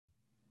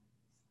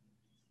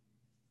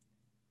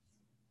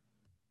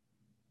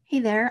Hey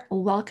there,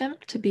 welcome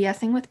to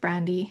BSing with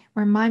Brandy,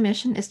 where my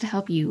mission is to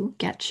help you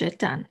get shit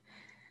done.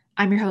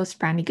 I'm your host,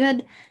 Brandy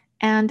Good,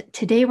 and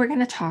today we're going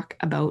to talk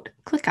about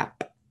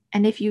ClickUp.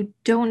 And if you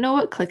don't know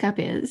what ClickUp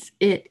is,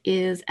 it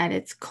is at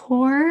its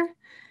core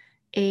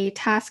a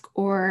task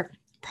or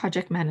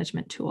project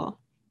management tool.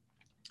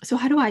 So,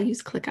 how do I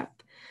use ClickUp?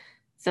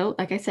 So,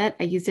 like I said,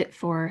 I use it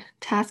for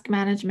task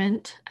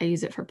management, I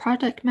use it for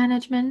project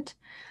management.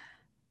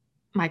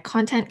 My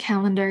content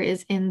calendar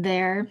is in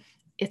there,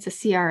 it's a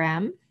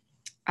CRM.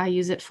 I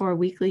use it for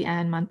weekly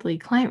and monthly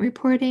client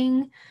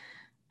reporting.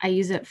 I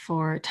use it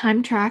for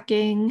time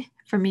tracking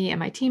for me and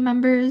my team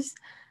members.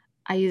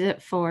 I use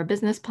it for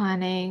business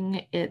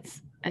planning.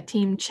 It's a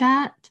team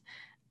chat.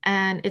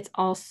 And it's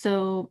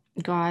also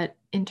got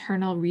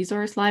internal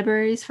resource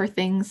libraries for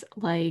things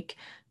like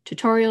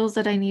tutorials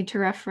that I need to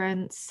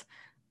reference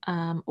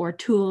or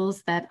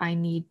tools that I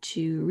need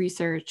to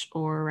research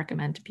or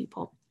recommend to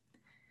people.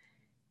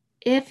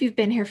 If you've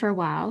been here for a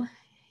while,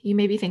 you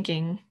may be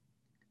thinking,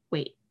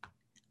 wait,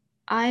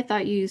 I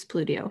thought you used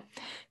Plutio.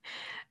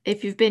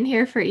 If you've been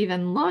here for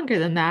even longer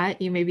than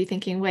that, you may be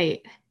thinking,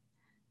 wait,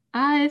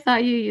 I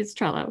thought you used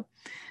Trello.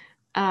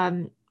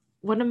 Um,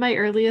 One of my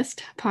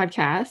earliest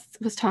podcasts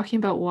was talking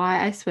about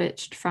why I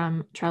switched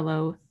from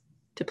Trello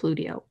to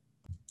Plutio.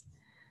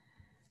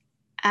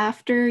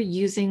 After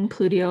using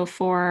Plutio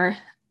for,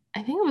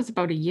 I think it was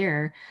about a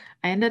year,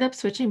 I ended up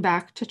switching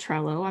back to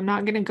Trello. I'm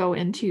not going to go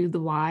into the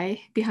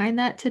why behind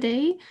that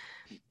today.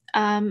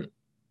 Um,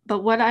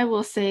 but what I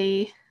will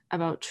say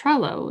about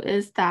Trello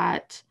is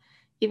that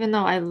even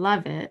though I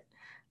love it,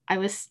 I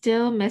was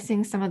still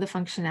missing some of the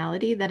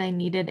functionality that I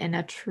needed in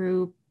a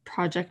true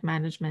project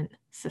management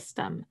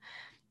system.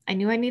 I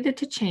knew I needed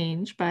to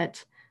change,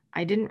 but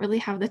I didn't really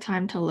have the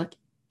time to look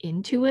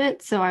into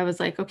it. So I was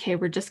like, okay,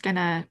 we're just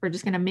gonna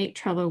make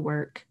Trello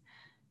work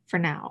for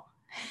now.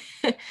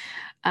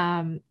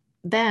 um,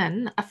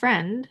 then a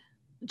friend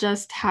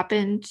just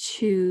happened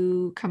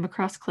to come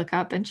across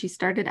ClickUp and she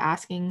started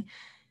asking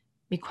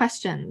me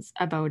questions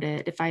about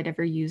it, if I'd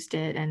ever used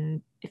it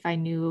and if I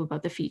knew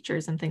about the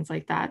features and things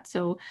like that.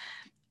 So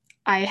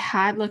I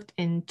had looked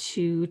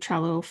into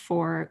Trello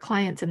for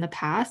clients in the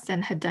past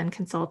and had done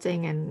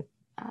consulting and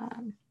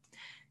um,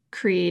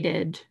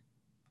 created,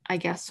 I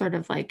guess, sort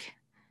of like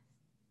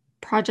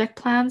project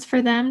plans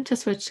for them to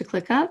switch to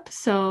ClickUp.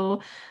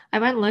 So I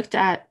went and looked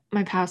at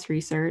my past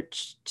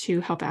research to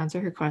help answer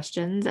her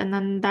questions. And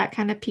then that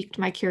kind of piqued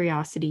my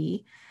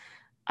curiosity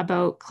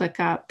about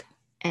ClickUp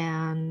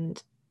and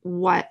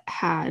what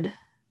had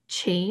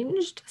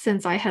changed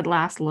since I had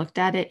last looked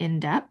at it in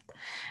depth.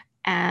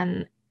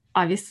 And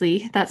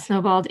obviously, that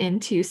snowballed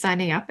into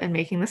signing up and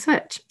making the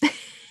switch.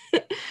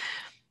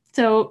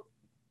 So,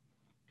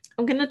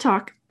 I'm going to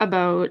talk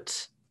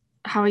about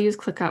how I use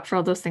ClickUp for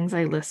all those things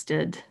I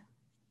listed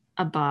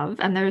above.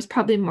 And there's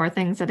probably more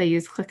things that I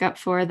use ClickUp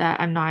for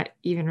that I'm not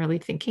even really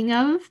thinking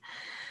of.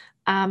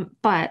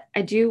 But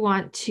I do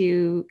want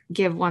to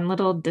give one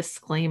little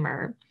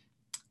disclaimer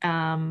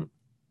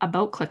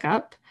about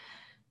ClickUp.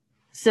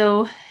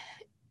 So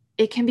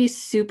it can be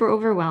super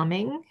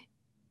overwhelming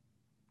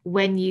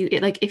when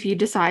like if you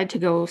decide to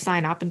go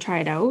sign up and try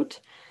it out,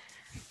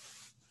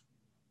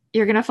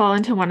 you're going to fall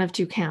into one of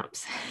two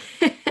camps.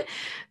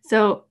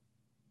 So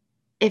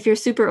if you're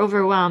super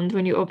overwhelmed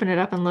when you open it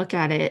up and look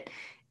at it,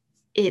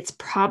 it's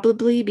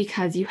probably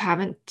because you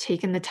haven't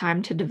taken the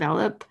time to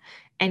develop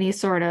any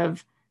sort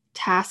of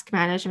task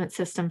management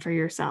system for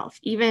yourself,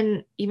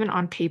 even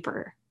on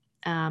paper.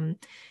 Um,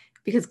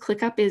 because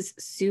ClickUp is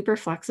super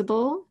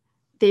flexible.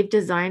 They've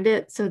designed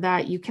it so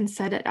that you can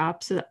set it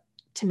up to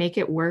make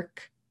it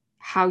work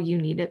how you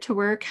need it to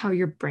work, how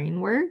your brain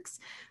works,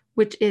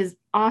 which is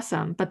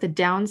awesome. But the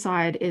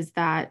downside is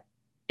that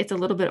it's a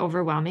little bit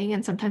overwhelming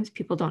and sometimes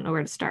people don't know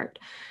where to start.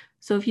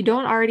 So if you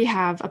don't already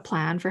have a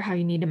plan for how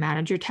you need to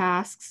manage your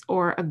tasks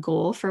or a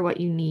goal for what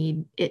you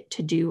need it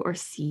to do or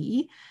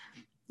see,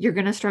 you're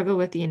going to struggle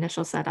with the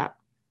initial setup.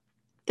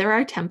 There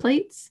are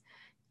templates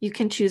you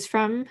can choose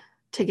from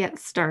to get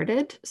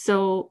started.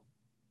 So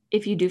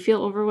if you do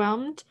feel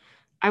overwhelmed,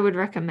 I would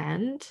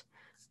recommend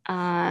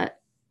uh,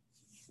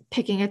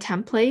 picking a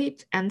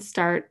template and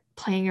start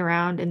playing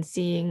around and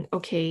seeing,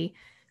 okay,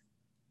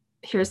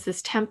 here's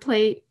this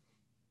template.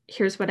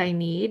 Here's what I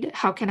need.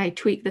 How can I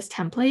tweak this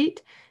template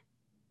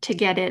to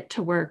get it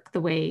to work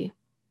the way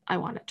I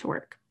want it to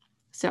work?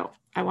 So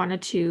I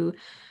wanted to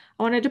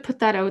put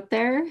that out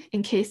there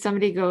in case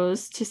somebody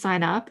goes to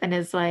sign up and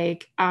is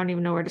like, I don't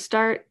even know where to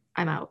start.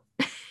 I'm out.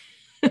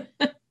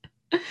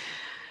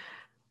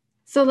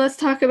 So let's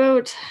talk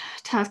about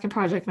task and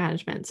project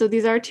management. So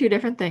these are two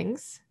different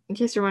things, in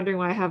case you're wondering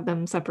why I have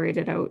them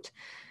separated out.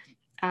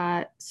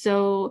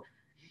 So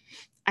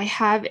I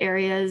have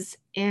areas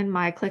in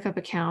my ClickUp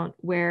account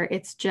where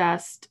it's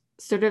just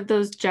sort of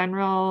those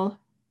general,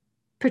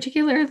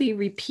 particularly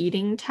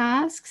repeating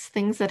tasks,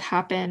 things that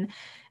happen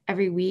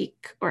every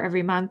week or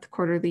every month,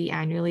 quarterly,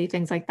 annually,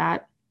 things like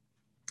that.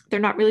 They're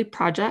not really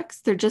projects,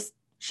 they're just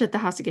shit that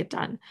has to get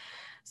done.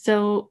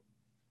 So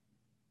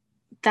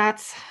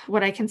that's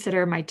what I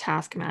consider my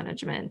task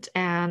management.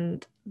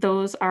 And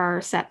those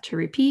are set to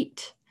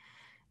repeat.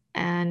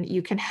 And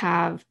you can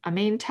have a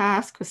main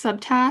task with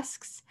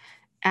subtasks,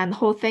 and the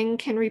whole thing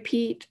can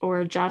repeat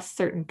or just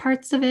certain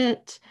parts of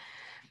it.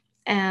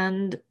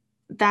 And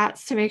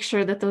that's to make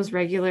sure that those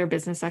regular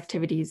business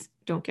activities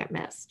don't get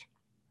missed.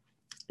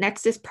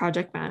 Next is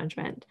project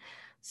management.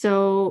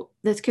 So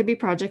this could be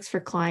projects for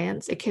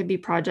clients. It could be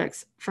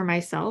projects for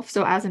myself.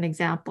 So as an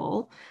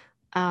example,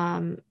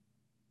 the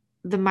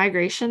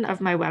migration of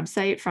my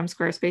website from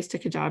Squarespace to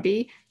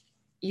Kajabi,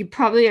 you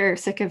probably are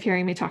sick of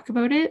hearing me talk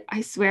about it.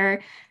 I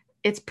swear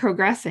it's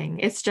progressing.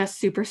 It's just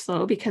super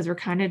slow because we're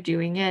kind of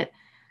doing it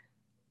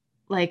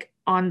like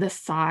on the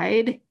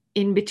side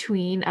in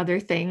between other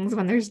things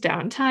when there's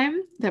downtime,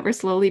 that we're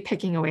slowly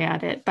picking away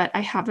at it. But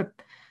I have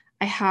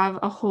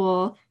a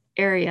whole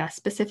area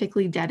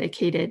specifically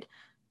dedicated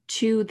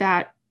to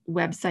that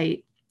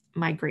website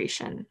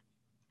migration.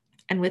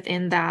 And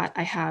within that,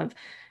 I have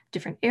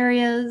different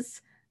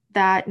areas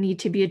that need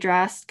to be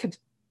addressed.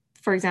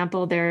 For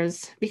example,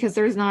 there's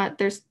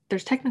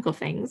technical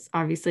things,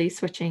 obviously,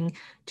 switching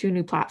to a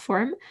new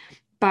platform.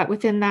 But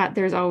within that,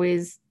 there's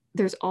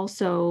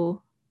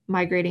also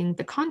migrating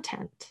the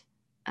content,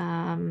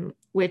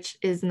 which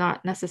is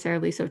not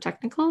necessarily so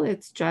technical.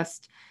 It's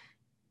just,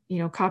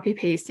 copy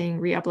pasting,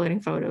 re-uploading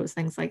photos,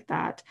 things like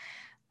that.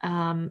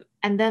 And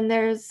then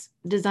there's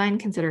design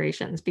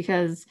considerations,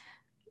 because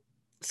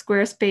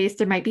Squarespace,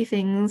 there might be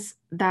things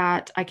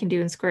that I can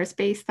do in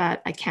Squarespace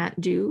that I can't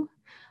do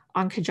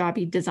on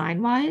Kajabi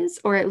design-wise,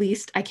 or at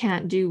least I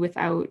can't do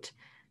without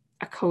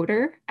a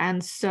coder.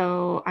 And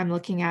so I'm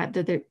looking at,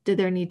 did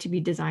there need to be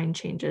design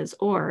changes?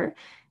 Or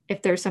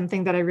if there's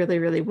something that I really,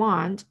 really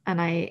want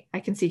and I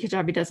can see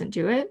Kajabi doesn't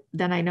do it,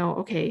 then I know,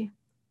 okay,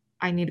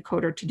 I need a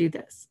coder to do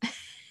this.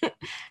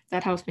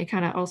 That helps me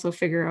kind of also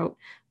figure out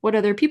what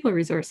other people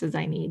resources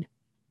I need.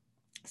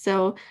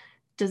 So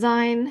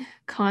design,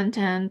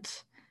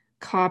 content,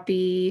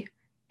 copy,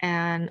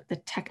 and the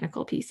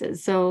technical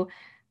pieces. So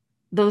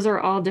those are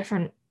all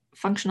different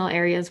functional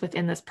areas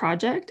within this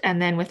project.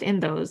 And then within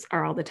those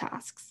are all the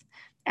tasks.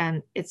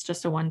 And it's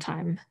just a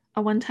one-time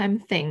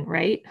thing,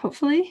 right?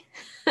 Hopefully,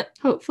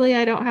 hopefully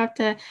I don't have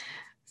to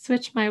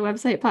switch my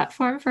website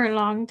platform for a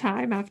long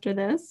time after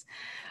this.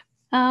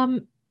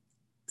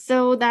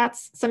 So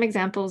that's some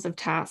examples of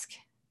task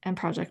and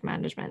project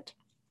management.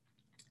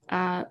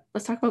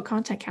 Let's talk about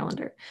content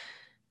calendar.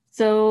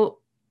 So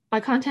my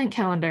content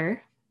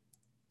calendar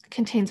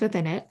contains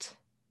within it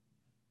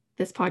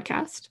this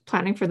podcast,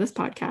 planning for this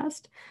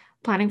podcast,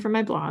 planning for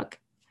my blog,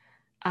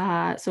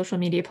 social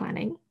media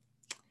planning,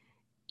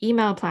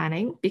 email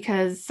planning,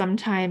 because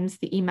sometimes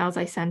the emails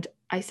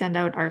I send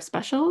out are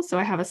special. So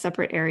I have a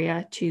separate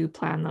area to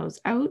plan those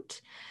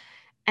out.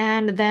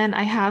 And then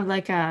I have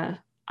like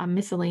a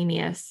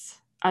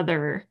miscellaneous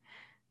other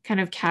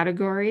kind of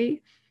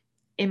category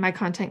in my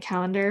content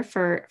calendar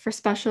for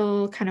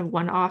special kind of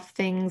one-off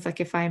things, like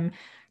if I'm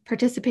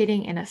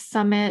participating in a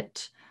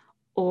summit,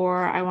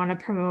 or I want to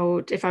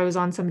promote, if I was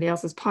on somebody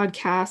else's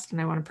podcast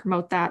and I want to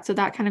promote that. So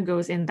that kind of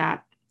goes in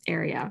that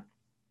area.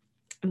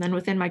 And then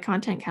within my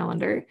content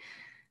calendar,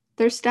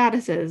 there's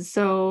statuses.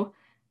 So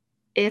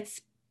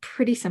it's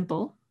pretty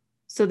simple.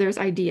 So there's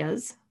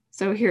ideas.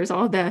 So here's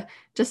all the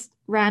just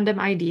random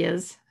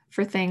ideas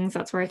for things.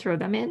 That's where I throw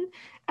them in.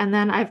 And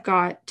then I've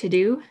got to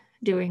do,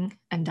 doing,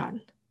 and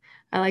done.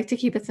 I like to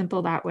keep it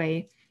simple that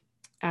way.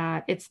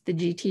 It's the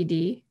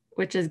GTD,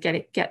 which is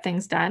get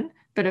things done.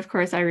 But of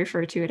course, I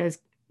refer to it as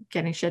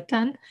getting shit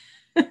done,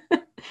 the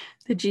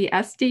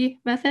GSD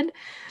method.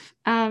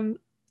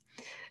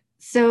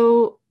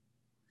 So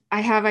I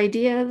have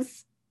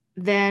ideas.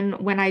 Then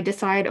when I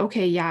decide,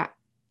 okay, yeah,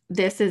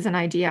 this is an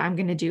idea I'm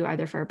going to do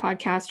either for a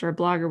podcast or a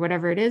blog or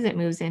whatever it is, it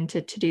moves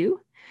into to do.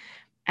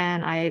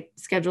 And I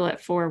schedule it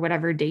for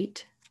whatever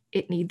date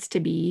it needs to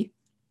be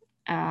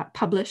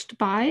published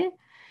by.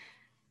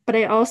 But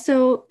I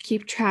also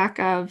keep track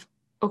of,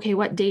 okay,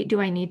 what date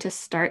do I need to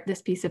start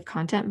this piece of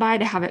content by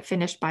to have it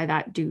finished by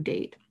that due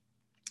date?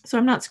 So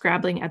I'm not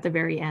scrabbling at the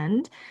very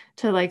end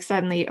to like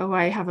suddenly, oh,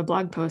 I have a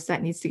blog post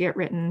that needs to get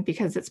written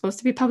because it's supposed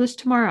to be published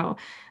tomorrow.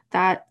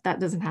 That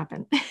doesn't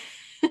happen.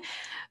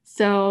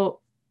 So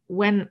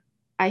when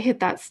I hit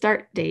that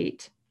start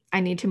date,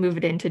 I need to move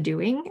it into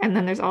doing. And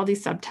then there's all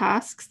these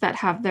subtasks that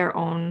have their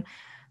own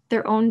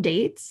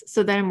dates.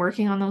 So then I'm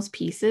working on those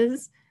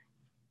pieces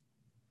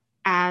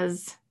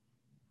as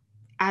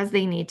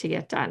they need to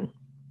get done.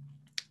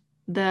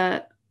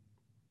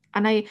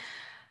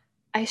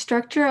 I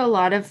structure a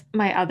lot of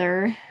my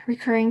other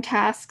recurring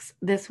tasks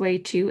this way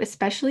too,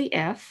 especially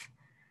if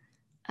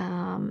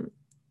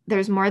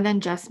there's more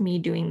than just me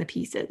doing the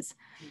pieces.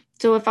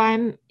 So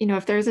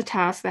if there's a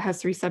task that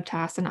has 3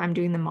 subtasks and I'm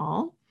doing them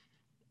all,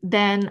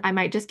 then I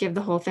might just give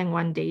the whole thing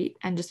one date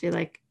and just be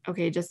like,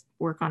 okay, just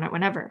work on it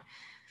whenever.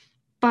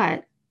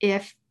 But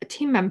if a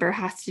team member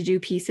has to do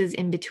pieces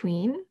in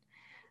between,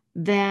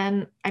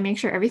 then I make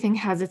sure everything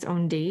has its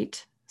own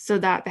date so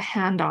that the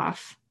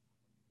handoff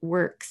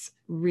works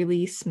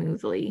really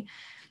smoothly.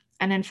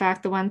 And in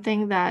fact, the one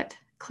thing that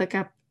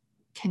ClickUp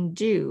can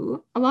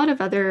do. A lot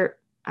of other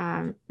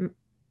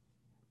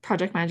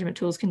project management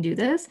tools can do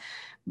this,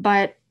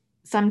 but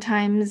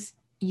sometimes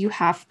you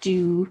have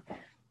to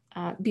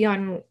be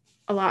on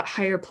a lot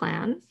higher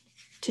plan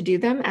to do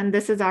them. And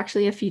this is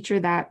actually a feature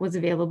that was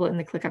available in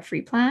the ClickUp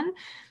free plan,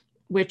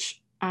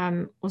 which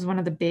was one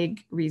of the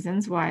big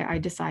reasons why I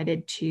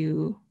decided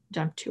to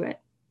jump to it,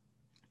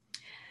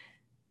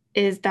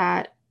 is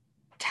that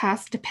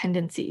task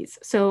dependencies.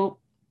 So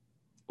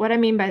what I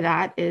mean by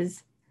that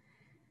is,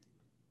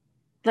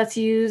 let's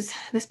use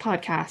this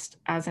podcast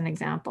as an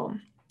example.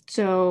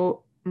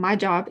 So my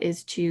job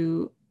is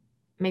to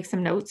make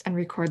some notes and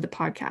record the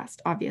podcast,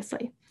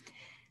 obviously.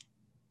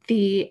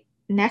 The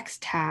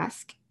next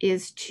task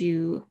is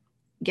to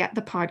get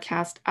the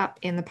podcast up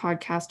in the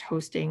podcast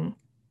hosting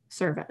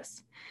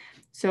service.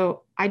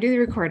 So I do the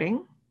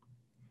recording.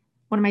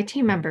 One of my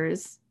team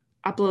members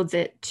uploads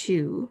it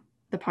to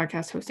the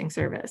podcast hosting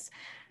service.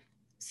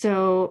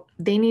 So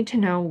they need to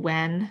know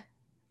when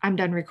I'm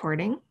done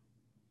recording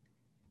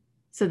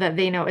so that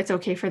they know it's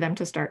okay for them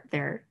to start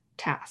their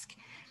task.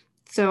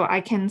 So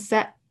I can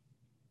set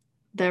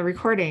the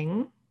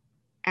recording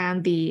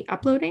and the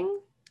uploading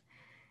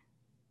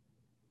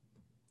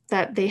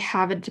that they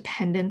have a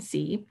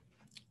dependency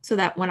so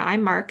that when I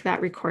mark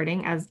that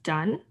recording as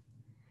done,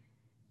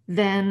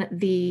 then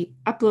the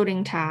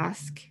uploading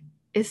task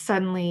is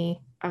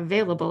suddenly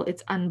available.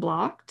 It's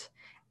unblocked,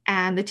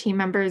 and the team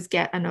members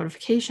get a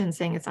notification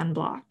saying it's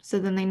unblocked. So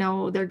then they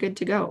know they're good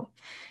to go.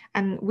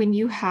 And when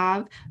you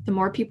have, the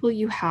more people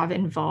you have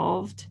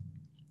involved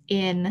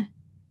in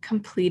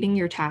completing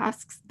your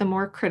tasks, the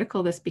more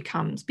critical this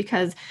becomes.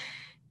 Because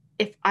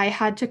if I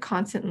had to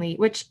constantly,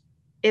 which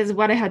is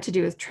what I had to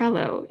do with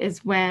Trello,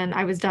 is when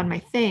I was done my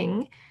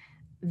thing,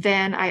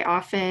 then I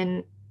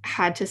often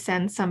had to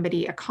send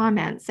somebody a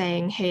comment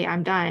saying, hey,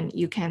 I'm done,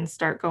 you can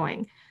start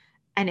going.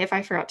 And if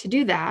I forgot to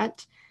do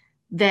that,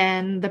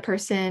 then the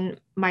person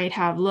might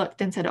have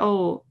looked and said,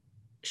 oh,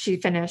 she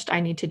finished, I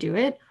need to do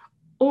it.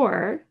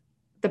 Or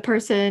the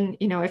person,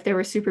 if they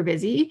were super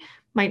busy,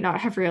 might not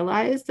have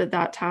realized that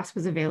that task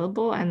was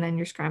available, and then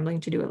you're scrambling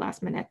to do it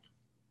last minute.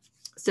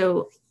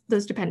 So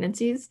those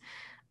dependencies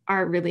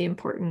are really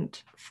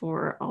important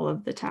for all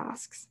of the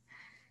tasks.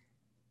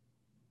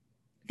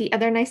 The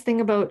other nice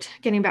thing about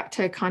getting back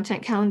to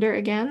content calendar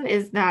again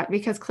is that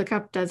because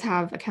ClickUp does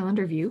have a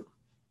calendar view,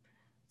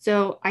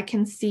 so I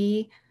can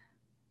see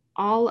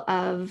all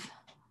of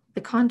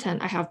the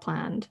content I have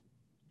planned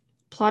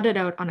plotted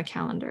out on a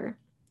calendar,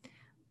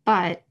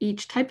 but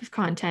each type of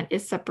content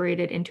is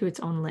separated into its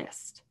own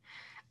list.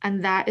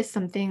 And that is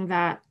something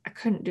that I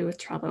couldn't do with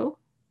Trello.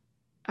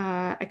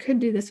 I could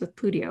do this with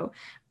Podio,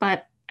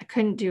 but I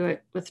couldn't do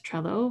it with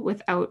Trello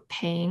without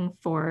paying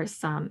for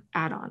some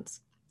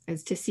add-ons.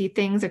 Is to see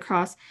things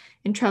across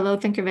in Trello,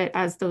 think of it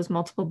as those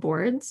multiple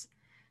boards.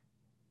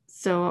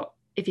 So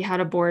if you had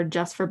a board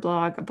just for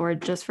blog, a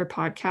board just for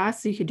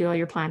podcasts, so you could do all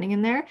your planning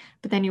in there,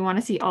 but then you want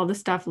to see all the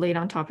stuff laid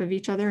on top of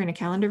each other in a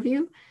calendar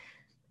view,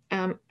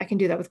 I can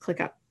do that with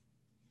ClickUp.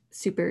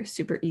 Super,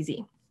 super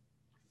easy.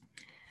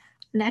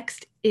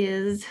 Next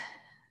is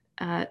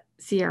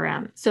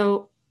CRM.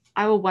 So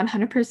I will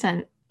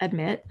 100%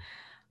 admit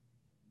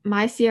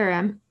my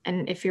CRM,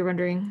 and if you're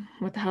wondering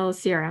what the hell is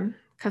CRM,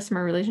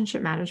 customer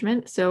relationship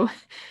management. So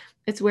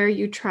it's where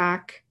you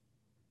track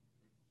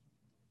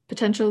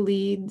potential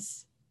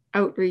leads,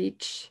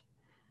 outreach.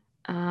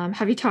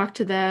 Have you talked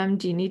to them?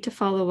 Do you need to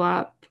follow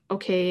up?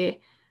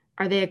 Okay,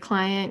 are they a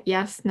client?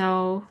 Yes,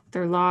 no,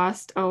 they're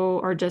lost. Oh,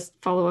 or just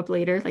follow up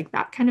later, like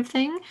that kind of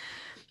thing.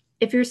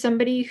 If you're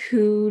somebody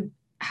who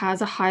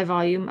has a high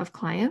volume of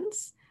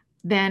clients,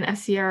 then a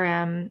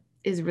CRM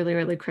is really,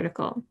 really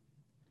critical.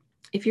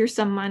 If you're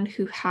someone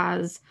who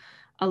has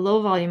a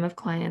low volume of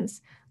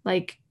clients,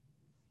 like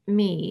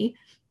me,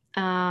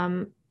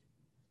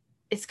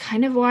 it's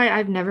kind of why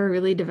I've never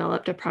really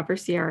developed a proper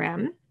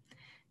CRM,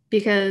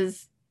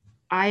 because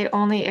I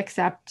only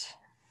accept,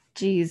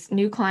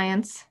 new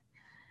clients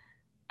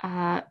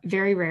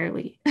very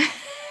rarely.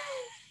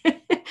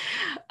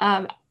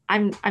 I'm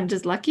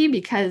just lucky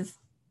because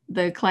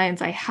the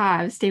clients I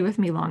have stay with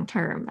me long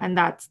term, and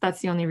that's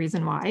the only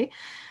reason why.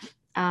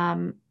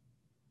 As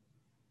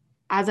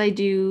I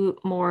do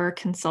more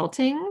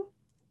consulting,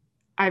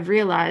 I've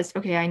realized,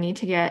 okay, I need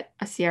to get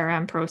a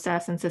CRM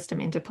process and system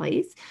into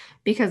place,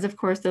 because of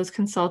course those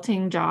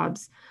consulting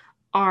jobs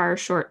are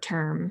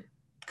short-term,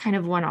 kind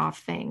of one-off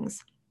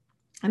things,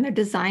 and they're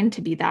designed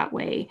to be that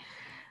way.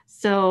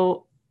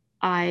 So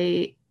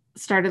I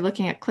started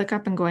looking at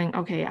ClickUp and going,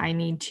 okay, I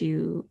need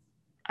to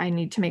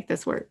make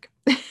this work.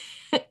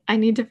 I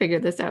need to figure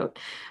this out.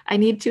 I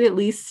need to at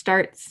least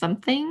start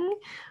something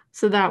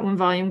so that when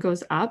volume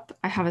goes up,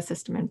 I have a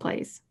system in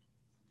place.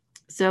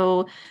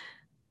 So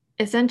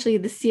essentially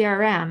the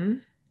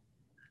CRM,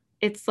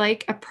 it's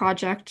like a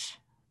project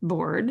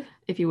board,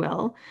 if you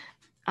will,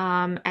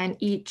 and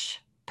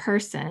each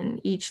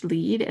person, each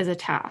lead is a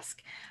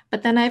task.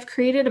 But then I've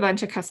created a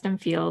bunch of custom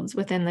fields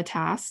within the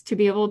task to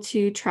be able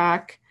to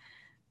track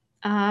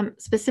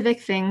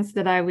specific things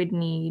that I would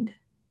need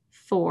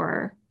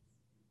for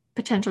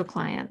potential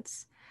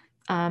clients.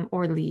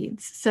 or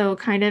leads. So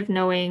kind of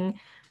knowing,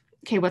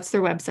 okay, what's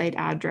their website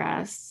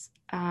address?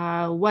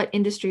 What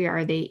industry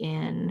are they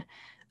in?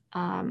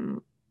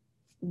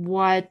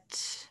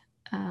 What,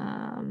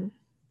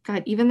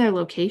 God, even their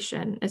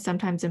location is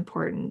sometimes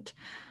important.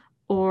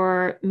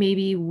 Or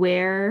maybe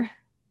where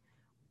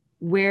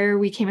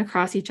we came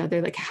across each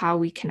other, like how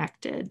we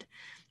connected.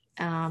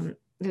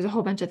 There's a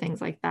whole bunch of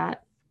things like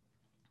that.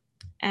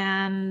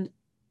 And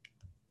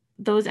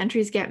those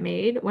entries get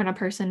made when a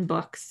person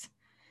books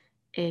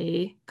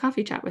a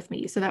coffee chat with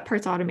me. So that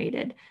part's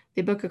automated.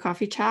 They book a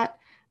coffee chat,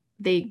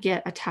 they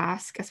get a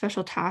task, a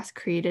special task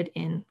created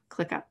in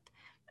ClickUp.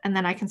 And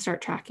then I can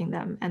start tracking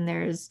them. And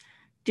there's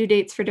due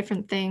dates for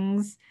different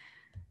things.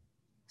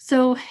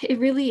 So it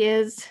really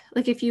is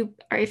like if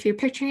you're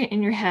picturing it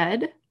in your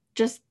head,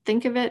 just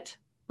think of it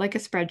like a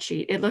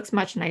spreadsheet. It looks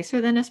much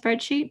nicer than a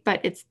spreadsheet, but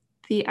it's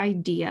the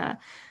idea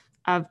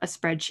of a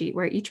spreadsheet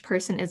where each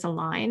person is a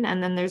line,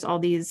 and then there's all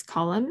these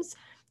columns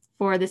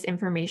for this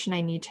information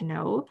I need to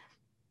know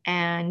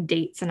and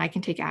dates, and I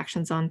can take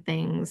actions on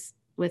things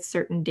with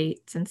certain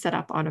dates and set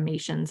up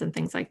automations and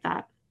things like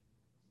that.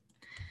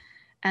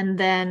 And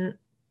then,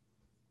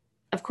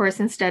 of course,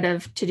 instead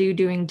of to do,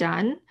 doing,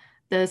 done,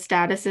 the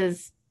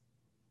statuses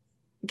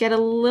get a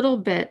little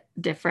bit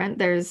different.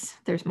 There's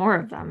more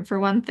of them, for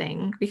one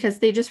thing, because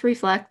they just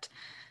reflect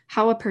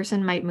how a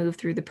person might move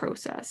through the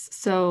process.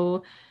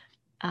 So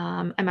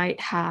I might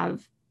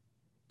have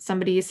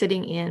somebody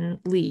sitting in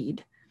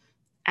lead,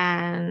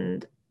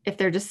 and if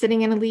they're just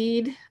sitting in a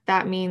lead,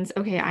 that means,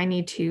 okay, I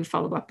need to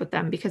follow up with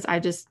them because I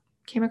just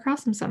came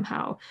across them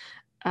somehow.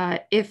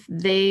 If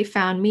they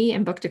found me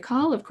and booked a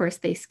call, of course,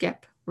 they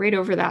skip right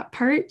over that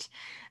part.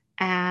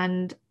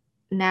 And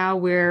now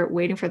we're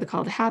waiting for the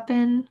call to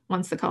happen.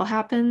 Once the call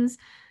happens,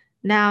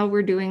 now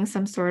we're doing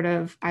some sort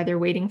of either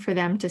waiting for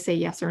them to say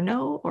yes or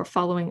no, or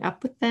following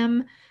up with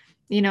them,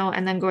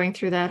 and then going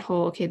through that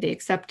whole, okay, they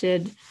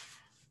accepted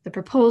the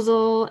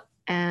proposal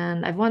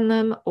and I've won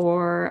them,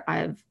 or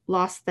I've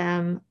lost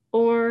them,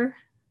 or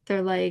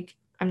they're like,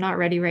 I'm not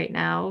ready right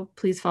now.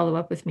 Please follow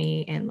up with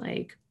me in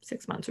like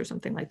 6 months or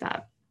something like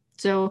that.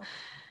 So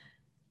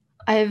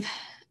I've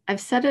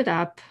set it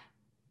up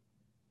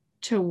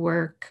to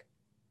work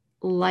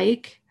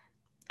like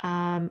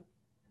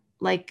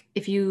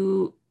if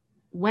you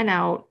went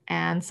out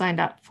and signed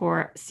up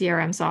for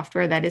CRM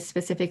software that is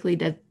specifically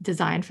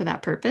designed for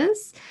that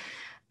purpose.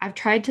 I've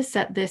tried to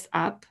set this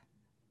up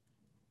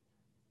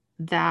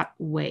that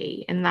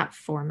way, in that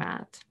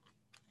format.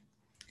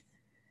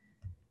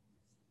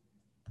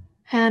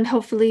 And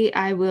hopefully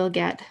I will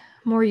get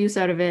more use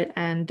out of it,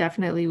 and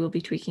definitely will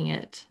be tweaking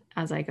it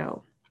as I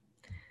go.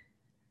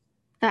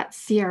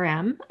 That's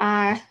CRM.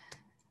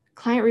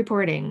 Client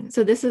reporting.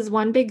 So this is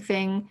one big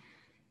thing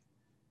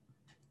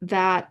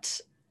that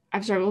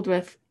I've struggled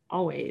with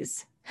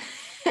always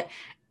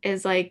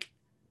is like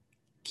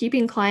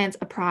keeping clients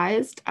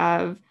apprised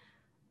of,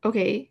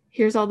 okay,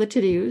 here's all the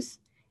to-dos,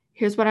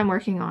 here's what I'm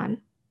working on,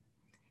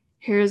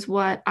 here's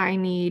what I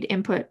need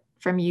input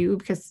from you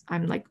because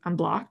I'm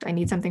blocked, I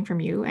need something from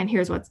you, and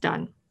here's what's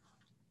done.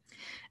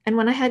 And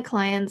when I had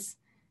clients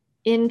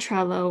in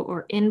Trello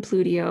or in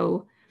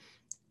Plutio,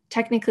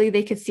 technically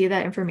they could see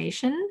that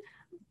information,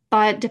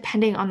 but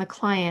depending on the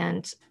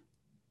client,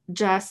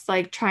 just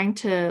like trying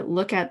to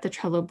look at the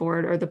Trello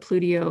board or the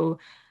Plutio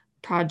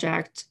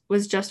project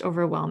was just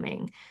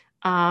overwhelming.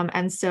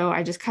 And so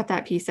I just cut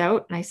that piece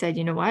out and I said,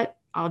 you know what,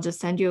 I'll just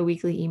send you a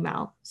weekly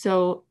email.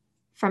 So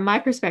from my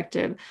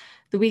perspective,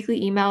 the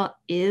weekly email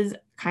is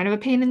kind of a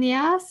pain in the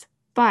ass,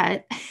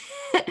 but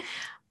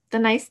the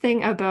nice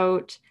thing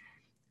about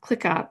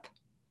ClickUp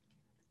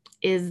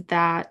is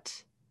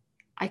that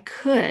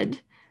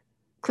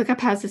ClickUp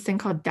has this thing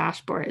called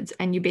dashboards,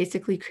 and you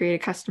basically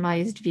create a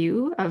customized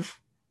view of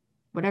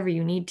whatever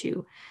you need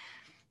to.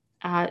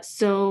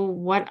 So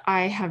what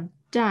I have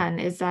done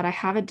is that I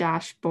have a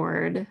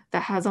dashboard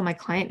that has all my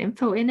client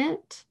info in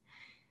it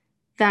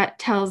that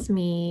tells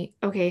me,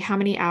 okay, how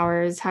many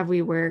hours have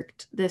we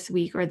worked this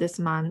week or this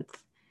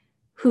month?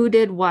 Who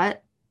did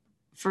what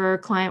for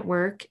client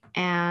work,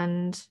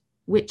 and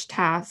which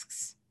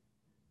tasks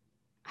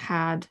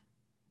had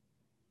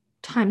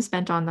time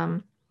spent on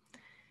them,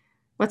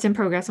 what's in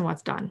progress and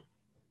what's done.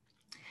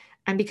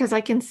 And because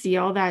I can see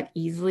all that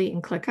easily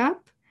in ClickUp,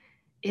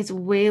 it's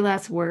way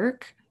less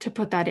work to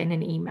put that in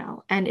an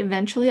email. And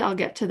eventually I'll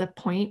get to the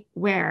point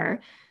where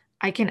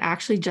I can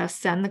actually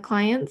just send the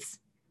clients,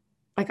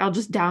 like I'll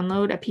just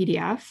download a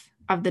PDF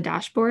of the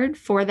dashboard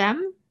for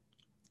them,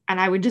 and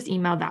I would just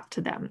email that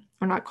to them.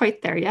 We're not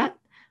quite there yet,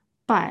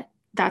 but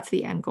that's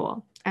the end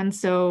goal. And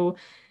so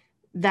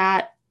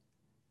that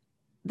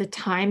the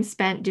time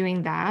spent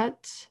doing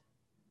that,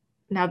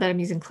 now that I'm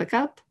using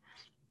ClickUp,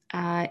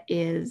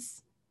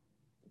 is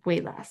way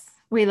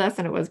less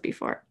than it was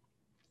before.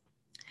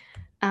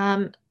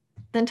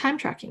 Then time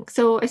tracking.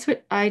 So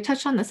I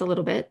touched on this a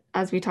little bit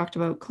as we talked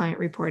about client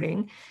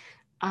reporting.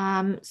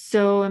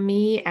 So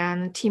me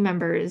and team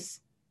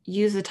members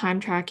use the time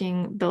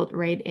tracking built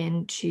right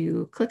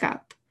into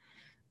ClickUp.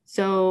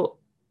 So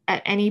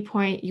at any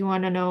point you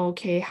want to know,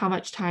 okay, how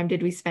much time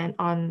did we spend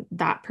on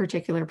that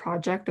particular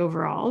project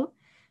overall?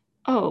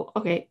 Oh,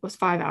 okay, it was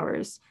 5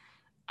 hours.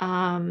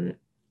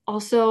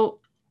 Also,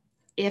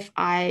 if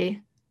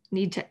I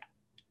need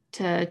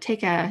to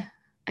take a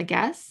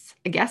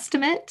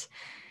guesstimate,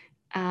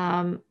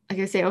 like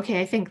I say,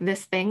 okay, I think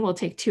this thing will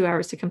take 2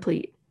 hours to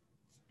complete.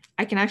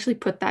 I can actually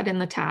put that in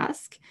the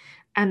task.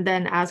 And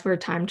then as we're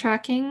time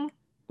tracking,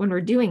 when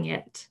we're doing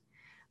it,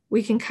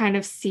 we can kind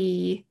of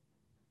see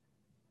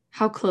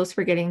how close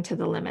we're getting to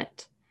the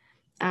limit.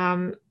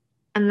 Um,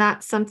 and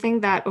that's something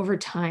that over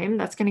time,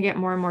 that's going to get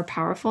more and more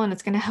powerful, and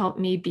it's going to help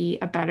me be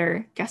a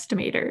better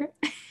guesstimator.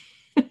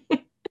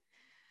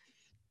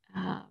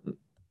 um,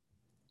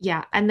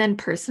 yeah. And then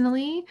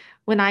personally,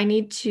 when I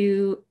need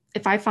to,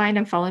 if I find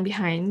I'm falling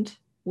behind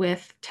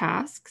with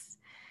tasks,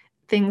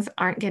 things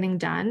aren't getting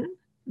done,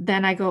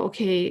 then I go,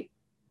 okay,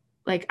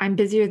 like I'm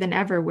busier than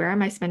ever. Where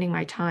am I spending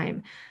my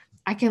time?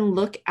 I can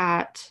look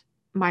at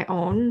my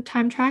own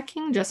time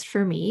tracking just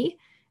for me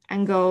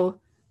and go,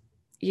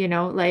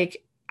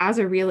 like as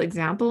a real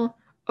example,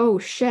 oh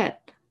shit,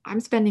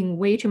 I'm spending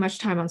way too much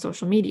time on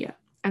social media.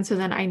 And so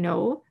then I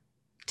know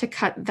to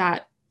cut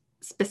that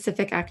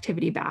specific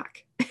activity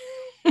back.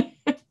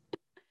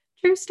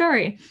 True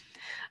story.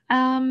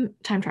 Time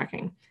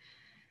tracking.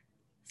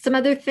 Some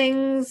other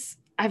things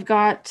I've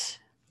got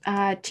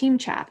team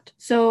chat.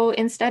 So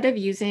instead of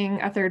using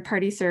a third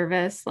party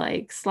service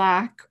like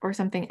Slack or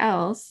something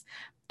else,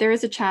 there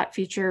is a chat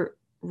feature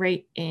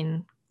right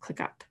in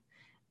ClickUp.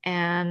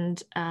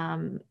 And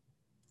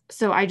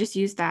so I just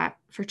use that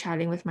for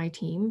chatting with my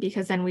team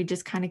because then we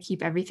just kind of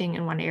keep everything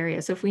in one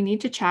area. So if we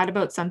need to chat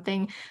about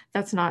something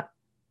that's not,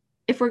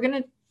 if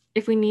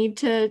we need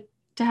to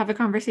have a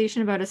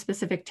conversation about a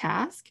specific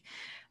task,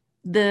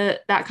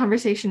 that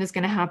conversation is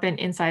going to happen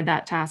inside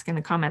that task in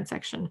the comment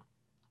section.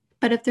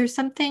 But if there's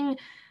something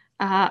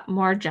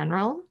more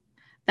general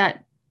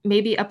that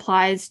maybe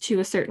applies to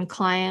a certain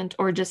client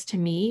or just to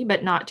me,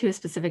 but not to a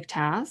specific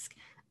task,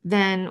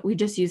 then we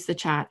just use the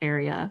chat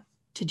area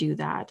to do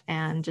that.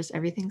 And just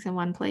everything's in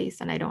one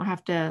place. And I don't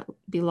have to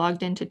be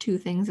logged into two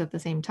things at the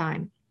same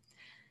time.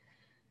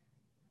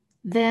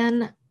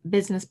 Then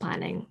business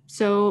planning.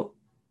 So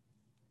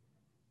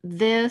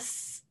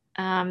this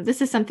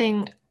is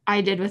something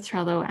I did with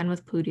Trello and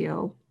with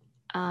Plutio.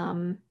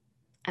 And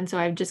so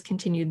I've just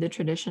continued the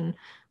tradition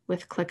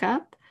with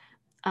ClickUp.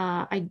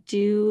 I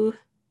do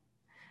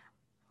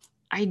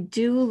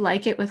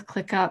like it with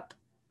ClickUp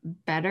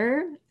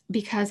better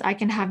because I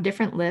can have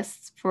different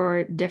lists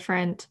for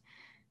different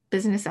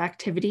business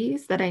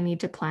activities that I need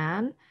to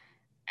plan.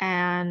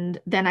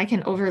 And then I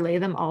can overlay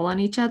them all on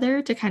each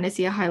other to kind of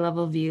see a high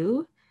level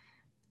view.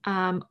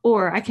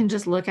 Or I can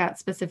just look at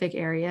specific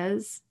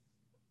areas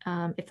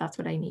if that's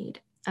what I need.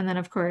 And then,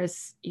 of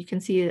course, you can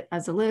see it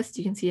as a list.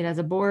 You can see it as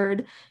a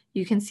board.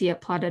 You can see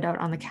it plotted out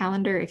on the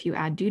calendar if you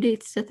add due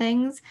dates to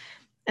things.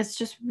 It's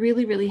just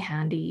really, really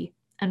handy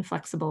and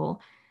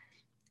flexible.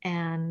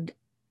 And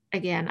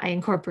again, I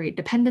incorporate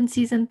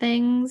dependencies and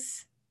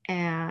things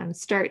and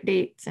start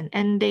dates and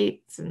end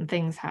dates, and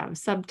things have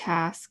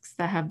subtasks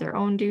that have their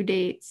own due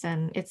dates,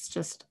 and it's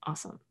just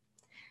awesome.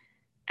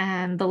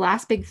 And the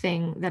last big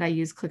thing that I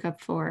use ClickUp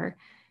for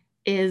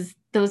is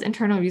those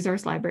internal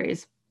resource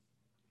libraries.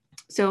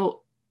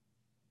 So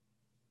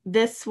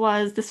this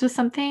was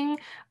something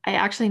I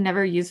actually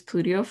never used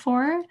Plutio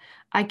for.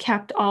 I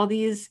kept all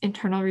these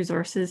internal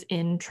resources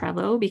in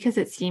Trello because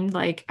it seemed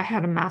like I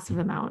had a massive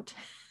amount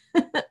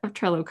of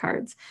Trello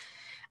cards.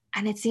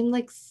 And it seemed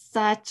like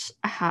such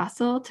a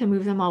hassle to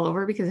move them all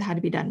over because it had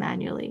to be done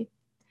manually.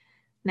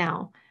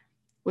 Now,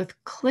 with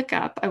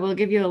ClickUp, I will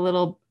give you a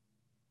little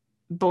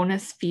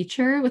bonus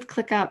feature. With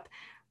ClickUp,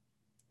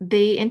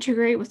 they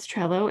integrate with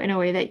Trello in a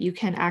way that you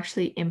can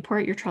actually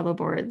import your Trello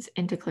boards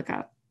into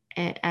ClickUp.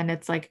 And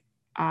it's like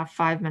a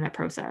 5-minute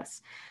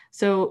process.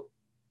 So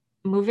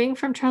moving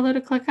from Trello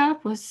to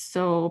ClickUp was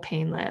so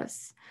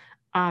painless.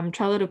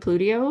 Trello to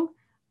Plutio,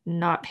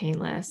 not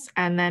painless.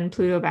 And then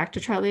Plutio back to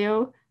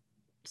Trello,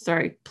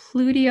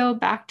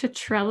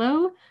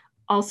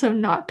 also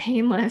not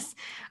painless.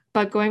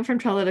 But going from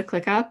Trello to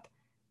ClickUp,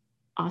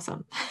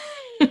 awesome.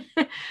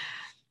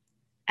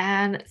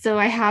 And so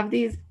I have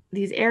these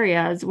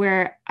areas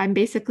where I'm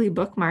basically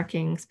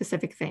bookmarking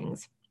specific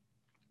things.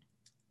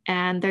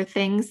 And they're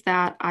things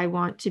that I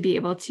want to be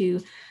able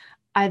to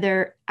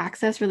either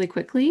access really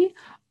quickly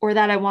or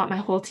that I want my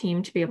whole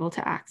team to be able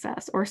to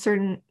access, or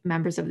certain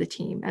members of the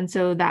team. And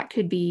so that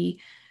could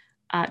be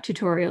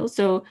tutorials.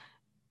 So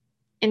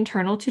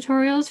internal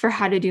tutorials for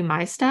how to do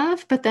my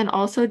stuff, but then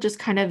also just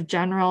kind of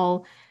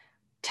general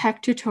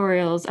tech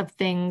tutorials of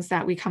things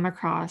that we come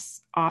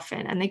across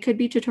often. And they could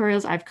be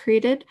tutorials I've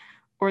created,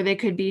 or they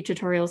could be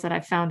tutorials that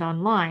I've found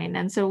online.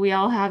 And so we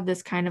all have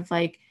this kind of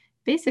like,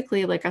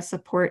 basically like a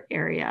support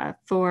area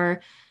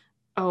for,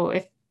 oh,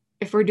 if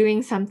we're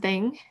doing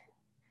something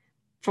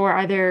for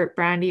either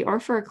Brandy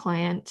or for a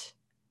client,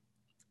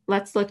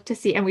 let's look to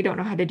see, and we don't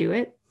know how to do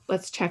it,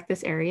 let's check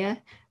this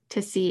area to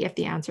see if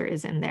the answer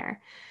is in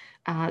there.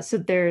 So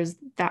there's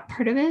that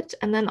part of it.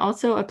 And then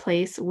also a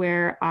place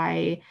where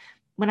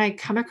when I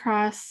come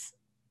across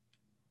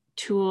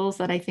tools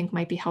that I think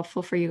might be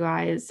helpful for you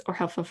guys or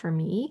helpful for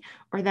me,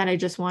 or that I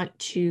just want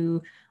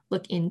to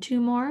look into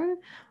more,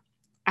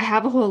 I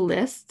have a whole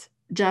list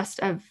just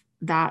of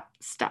that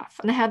stuff.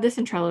 And I had this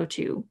in Trello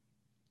too,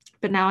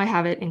 but now I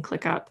have it in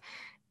ClickUp.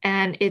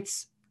 And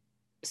it's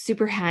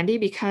super handy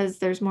because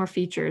there's more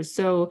features.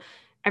 So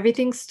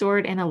everything's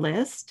stored in a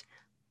list,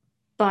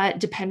 but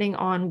depending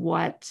on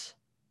what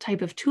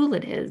type of tool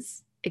it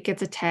is, it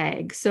gets a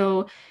tag.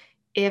 So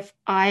if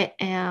I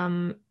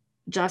am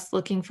just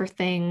looking for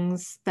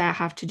things that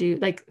have to do,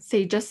 like,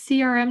 say, just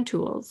CRM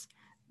tools,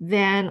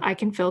 then I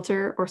can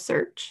filter or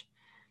search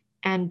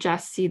and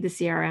just see the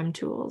CRM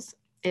tools.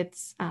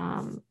 It's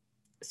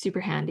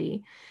super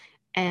handy.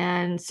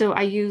 And so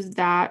I use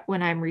that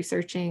when I'm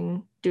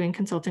researching, doing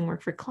consulting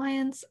work for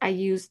clients. I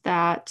use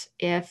that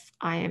if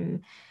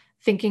I'm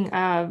thinking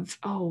of,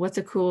 oh, what's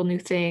a cool new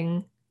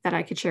thing that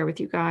I could share with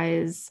you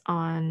guys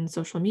on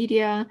social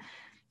media.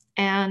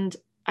 And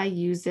I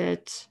use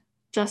it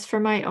just for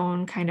my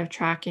own kind of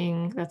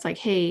tracking. That's like,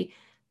 hey,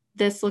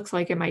 this looks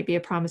like it might be a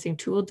promising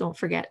tool. Don't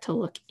forget to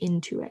look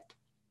into it.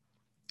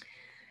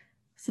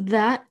 So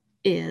that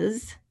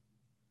is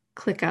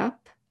ClickUp.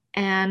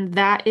 And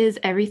that is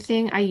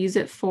everything I use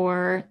it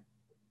for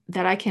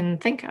that I can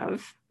think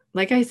of.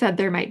 Like I said,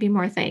 there might be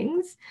more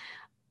things,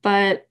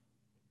 but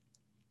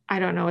I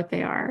don't know what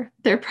they are.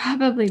 They're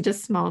probably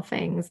just small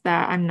things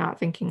that I'm not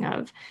thinking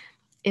of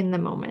in the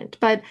moment.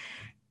 But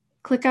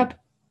ClickUp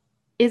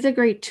is a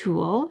great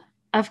tool.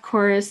 Of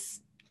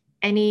course,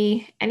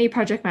 any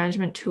project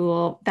management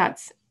tool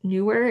that's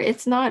newer,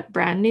 it's not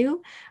brand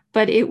new,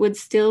 but it would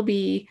still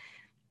be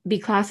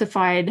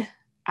classified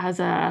as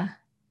a,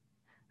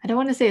 I don't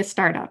want to say a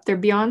startup. They're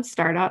beyond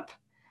startup,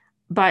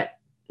 but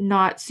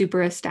not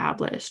super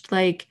established.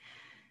 Like,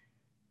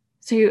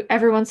 so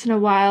every once in a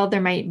while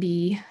there might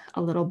be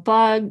a little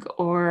bug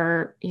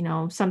or,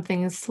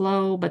 something is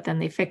slow, but then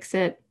they fix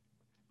it.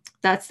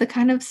 That's the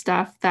kind of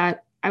stuff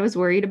that I was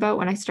worried about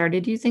when I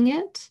started using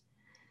it.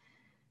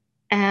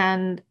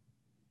 And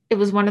it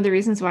was one of the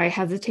reasons why I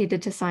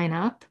hesitated to sign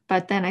up.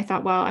 But then I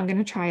thought, well, I'm going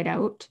to try it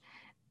out.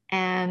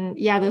 And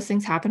yeah, those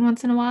things happen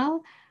once in a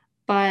while,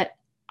 but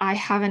I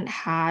haven't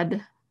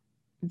had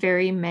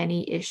very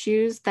many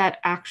issues that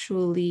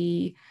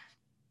actually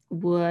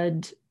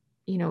would,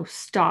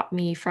 stop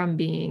me from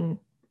being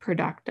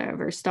productive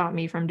or stop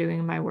me from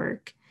doing my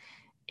work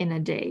in a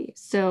day.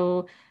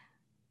 So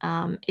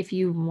if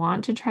you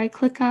want to try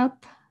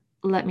ClickUp,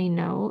 let me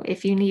know.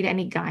 If you need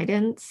any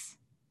guidance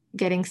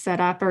getting set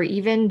up, or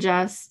even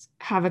just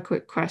have a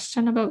quick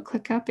question about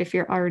ClickUp if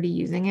you're already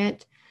using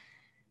it,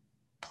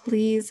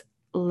 please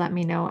let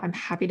me know. I'm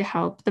happy to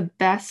help. The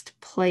best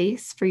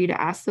place for you to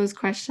ask those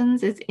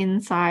questions is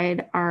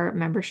inside our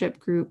membership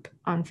group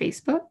on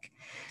Facebook.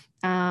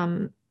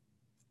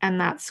 And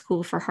that's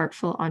School for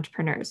Heartful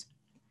Entrepreneurs.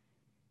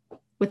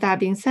 With that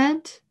being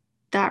said,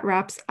 that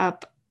wraps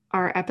up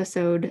our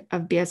episode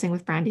of BSing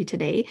with Brandy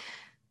today.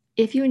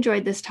 If you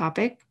enjoyed this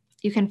topic,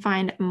 you can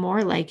find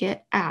more like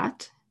it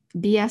at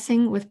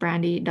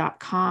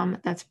bsingwithbrandy.com.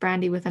 That's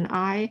Brandy with an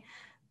I,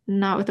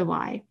 not with a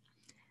Y.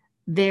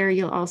 There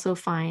you'll also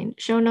find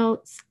show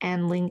notes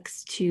and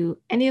links to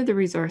any of the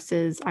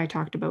resources I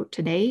talked about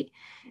today.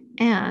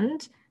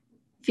 And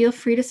feel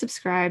free to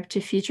subscribe to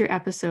future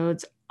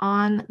episodes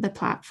on the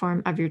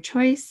platform of your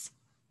choice.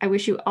 I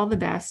wish you all the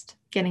best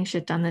getting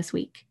shit done this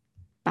week.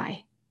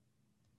 Bye.